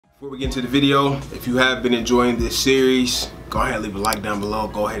Before we get into the video, if you have been enjoying this series, go ahead and leave a like down below.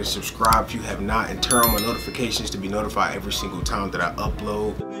 Go ahead and subscribe if you have not, and turn on my notifications to be notified every single time that I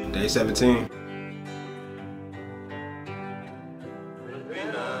upload. Day 17.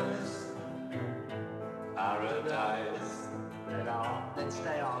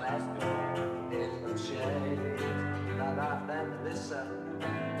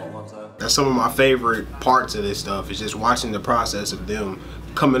 That's some of my favorite parts of this stuff, is just watching the process of them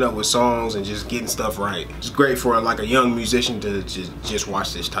coming up with songs and just getting stuff right. It's great for like a young musician to just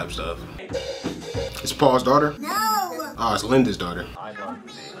watch this type of stuff. It's Paul's daughter? No! Oh, it's Linda's daughter.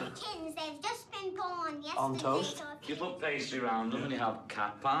 They've just been born yesterday. On toast? You put pastry around them and you have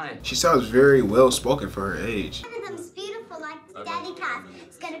cat pie. She sounds very well spoken for her age. One of them's beautiful, like the daddy cat.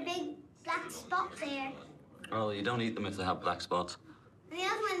 It's got a big black spot there. Well, you don't eat them if they have black spots. And the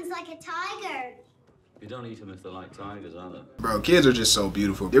other one's like a tiger. You don't eat them if they're like tigers, are they? Bro, kids are just so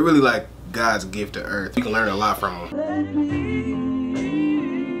beautiful. They're really like God's gift to earth. You can learn a lot from them.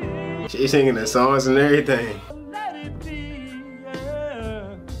 She's singing the songs and everything.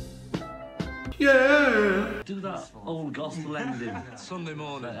 Yeah. Do that old gospel ending. Sunday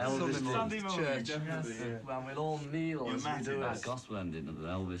morning. Sunday morning. Church. Yeah. When we'll all kneel as we do that gospel ending that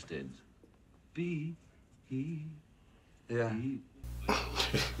Elvis did. Be he. Yeah.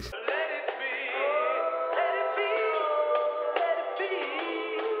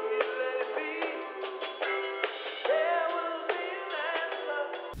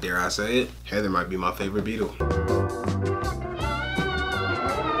 Dare I say it? Heather might be my favorite Beatle.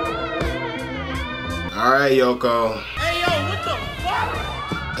 Alright, Yoko. Hey, yo, what the fuck?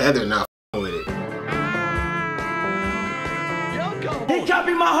 Heather not with it. Yoko! He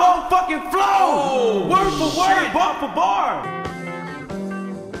copied my whole fucking flow! Word for word, bar for bar!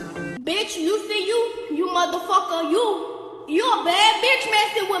 Bitch, you see you motherfucker, you a bad bitch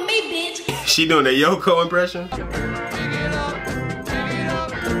messing with me, bitch. She doing a Yoko impression?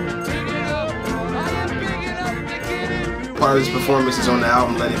 Part of this performance is on the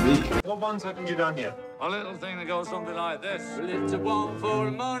album Let It Be. What ones have you done here? A little thing that goes something like this. It's a 1 for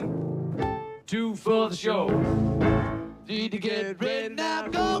a month, 2 for the show. Need to get ready now,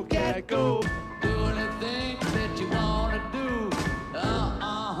 go, cat, go. Do anything that you wanna do.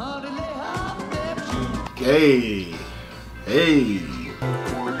 Hey, hey.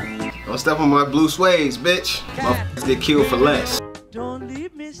 Don't step on my blue suedes, bitch. Motherfuckers get killed for less. Don't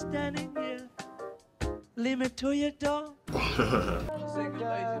leave me standing here. Leave me to your door.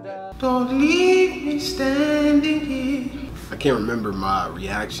 Don't leave me standing here. I can't remember my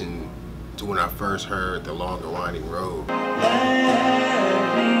reaction to when I first heard The Long and Winding Road.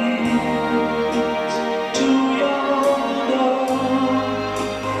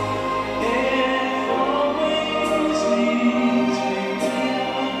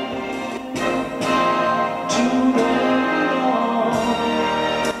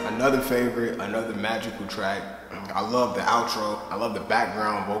 Another favorite, another magical track. I love the outro. I love the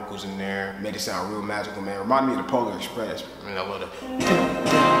background vocals in there. Made it sound real magical, man. Reminded me of the Polar Express. I mean, I love it.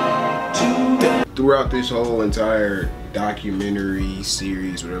 Throughout this whole entire documentary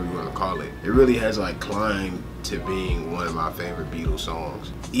series, whatever you want to call it, it really has like climbed to being one of my favorite Beatles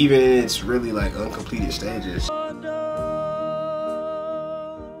songs. Even in its really like uncompleted stages.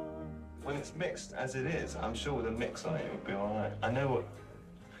 When it's mixed as it is, I'm sure with a mix on it, it would be alright. I know what.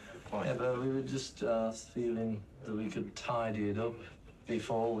 Yeah, but we were just feeling that we could tidy it up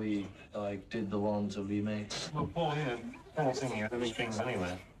before we like did the one to remake. Well, Paul, yeah, Paul's singing everything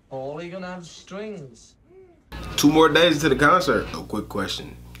anyway. Paul, are you gonna have strings? 2 more days to the concert. A quick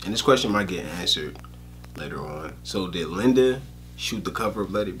question, and this question might get answered later on. So did Linda shoot the cover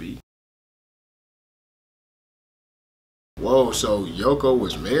of Let It Be? Whoa, so Yoko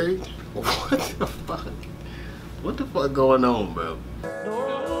was married? What the fuck? What the fuck going on, bro?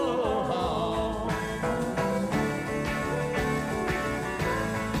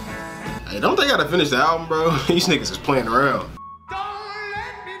 Hey, don't they gotta finish the album, bro? These niggas is playing around. Don't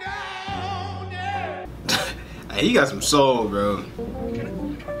let me down, yeah. Hey, he got some soul, bro.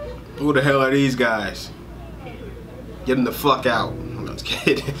 Who the hell are these guys? Get them the fuck out. I'm just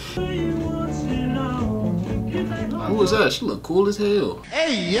kidding. Who was that? She look cool as hell.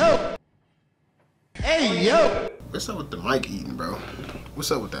 Hey, yo. Hey, yo. What's up with the mic eating, bro?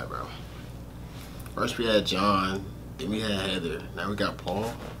 What's up with that, bro? First we had John, then we had Heather, now we got Paul.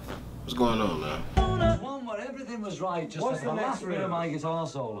 What's going on, man? One where everything was right, just What's like the the next last bit of one? my guitar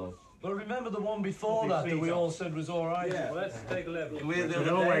solo. But remember the one before that we all said was alright? Yeah, well, let's take a look. We're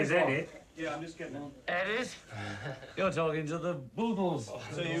the always edit. Yeah, I'm just getting it. Edit? You're talking to the Beatles.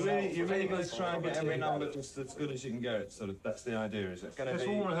 So you really going to try and get every number just as good as you can get it. Sort of, that's the idea, is it? Let's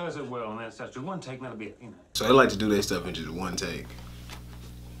all rehearse it well, and that's just one take, that'll be it, you know. So they like to do their stuff in just one take.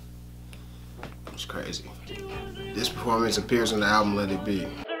 It's crazy. This performance appears on the album Let It Be.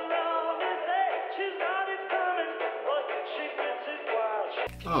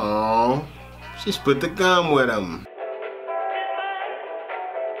 Oh, she split the gum with him.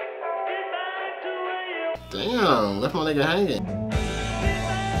 Damn, left my nigga hanging.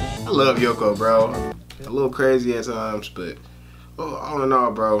 I love YOKO, bro. A little crazy at times, but all in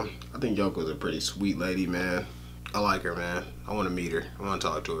all, bro, I think YOKO's a pretty sweet lady, man. I like her, man. I want to meet her. I want to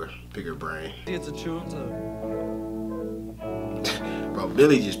talk to her, pick her brain. It's a tune, Bro,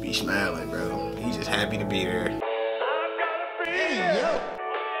 Billy just be smiling, bro. He's just happy to be there. Hey, yo.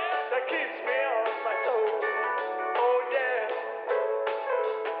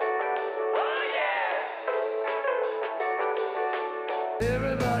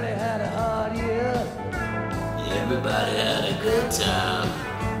 Everybody had a hard year. Everybody had a good time.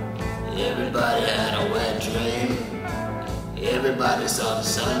 Everybody had a wet dream. Everybody saw the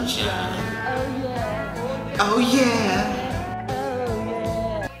sunshine. Oh yeah. Oh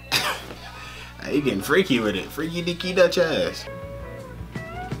yeah. Hey, you getting freaky with it. Freaky dicky Dutch ass.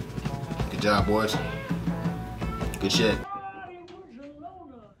 Good job, boys. Good shit.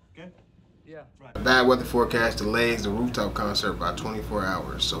 Yeah. A bad weather forecast delays the rooftop concert by 24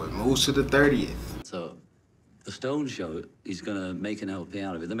 hours, so it moves to the 30th. So, the Stone show, he's going to make an LP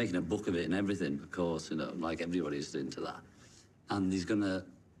out of it. They're making a book of it and everything, of course, you know, like everybody's into that. And he's going to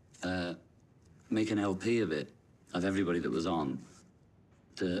make an LP of it, of everybody that was on,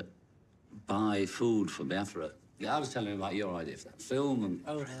 to buy food for Biafra. Yeah, I was telling him about your idea for that film. And,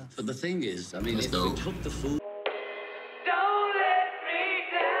 but the thing is, I mean, if we took the food...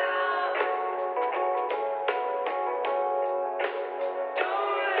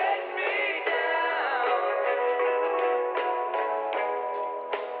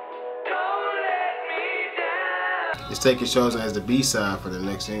 It's taking shows as the B-side for the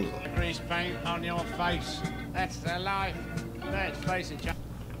next single. Grease paint on your face. That's the life. Let's face it, John.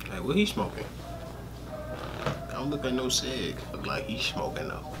 Hey, what he smoking? Don't look like no cig. Look like he's smoking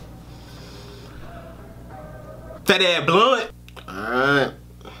though. Fat ass blunt. Alright.